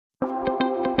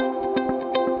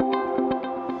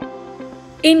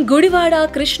In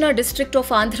Gudivada, Krishna district of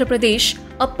Andhra Pradesh,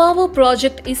 a power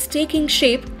project is taking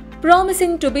shape,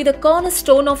 promising to be the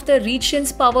cornerstone of the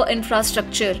region's power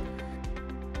infrastructure.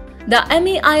 The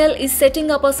MEIL is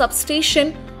setting up a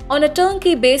substation on a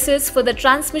turnkey basis for the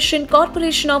Transmission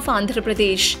Corporation of Andhra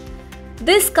Pradesh.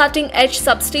 This cutting-edge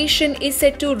substation is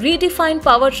set to redefine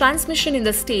power transmission in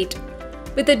the state.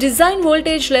 With a design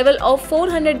voltage level of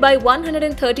 400 by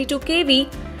 132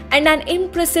 kV and an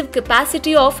impressive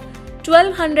capacity of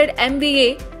 1200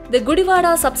 MVA, the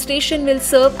Gudivada substation will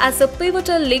serve as a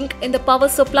pivotal link in the power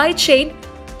supply chain,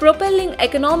 propelling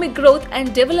economic growth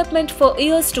and development for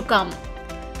years to come.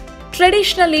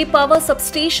 Traditionally, power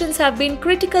substations have been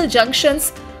critical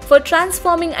junctions for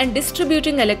transforming and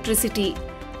distributing electricity.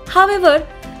 However,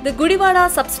 the Gudivada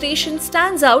substation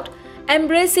stands out,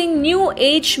 embracing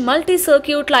new-age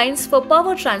multi-circuit lines for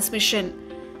power transmission.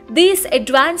 These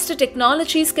advanced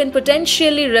technologies can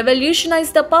potentially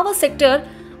revolutionize the power sector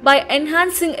by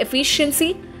enhancing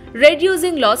efficiency,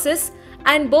 reducing losses,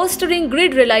 and bolstering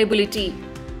grid reliability.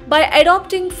 By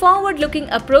adopting forward-looking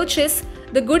approaches,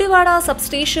 the Gudivada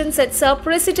substation sets a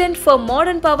precedent for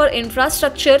modern power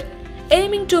infrastructure,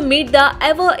 aiming to meet the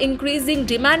ever-increasing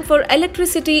demand for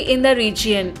electricity in the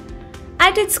region.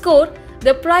 At its core,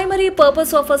 the primary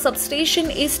purpose of a substation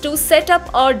is to set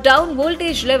up or down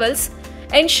voltage levels,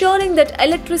 ensuring that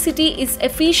electricity is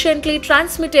efficiently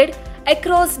transmitted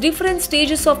across different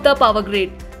stages of the power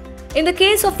grid. In the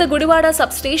case of the Gudivada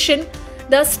substation,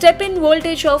 the step-in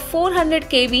voltage of 400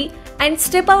 kV and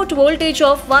step-out voltage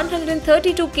of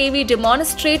 132 kV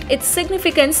demonstrate its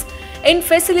significance in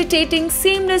facilitating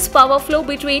seamless power flow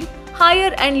between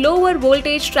higher and lower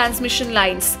voltage transmission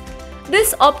lines.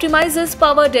 This optimizes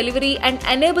power delivery and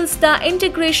enables the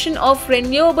integration of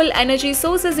renewable energy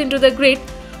sources into the grid,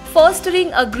 fostering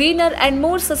a greener and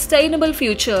more sustainable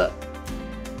future.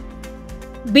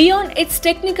 Beyond its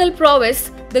technical prowess,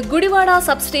 the Gudivada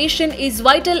substation is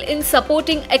vital in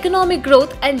supporting economic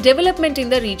growth and development in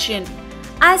the region.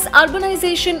 As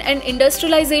urbanization and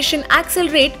industrialization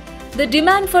accelerate, the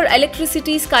demand for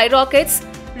electricity skyrockets,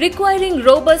 requiring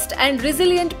robust and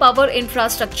resilient power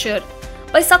infrastructure.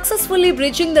 By successfully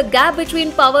bridging the gap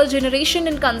between power generation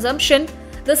and consumption,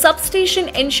 the substation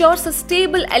ensures a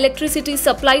stable electricity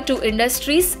supply to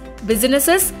industries,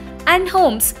 businesses, and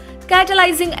homes,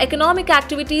 catalyzing economic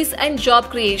activities and job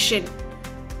creation.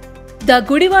 The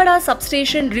Gudivada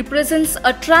substation represents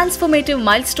a transformative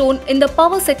milestone in the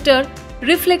power sector,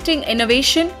 reflecting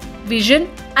innovation, vision,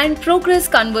 and progress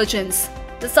convergence.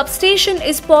 The substation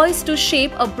is poised to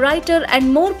shape a brighter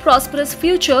and more prosperous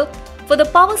future for the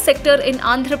power sector in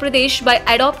Andhra Pradesh by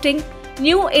adopting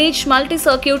new-age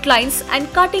multi-circuit lines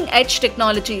and cutting-edge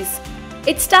technologies.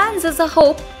 It stands as a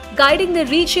hope, guiding the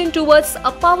region towards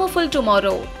a powerful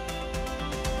tomorrow.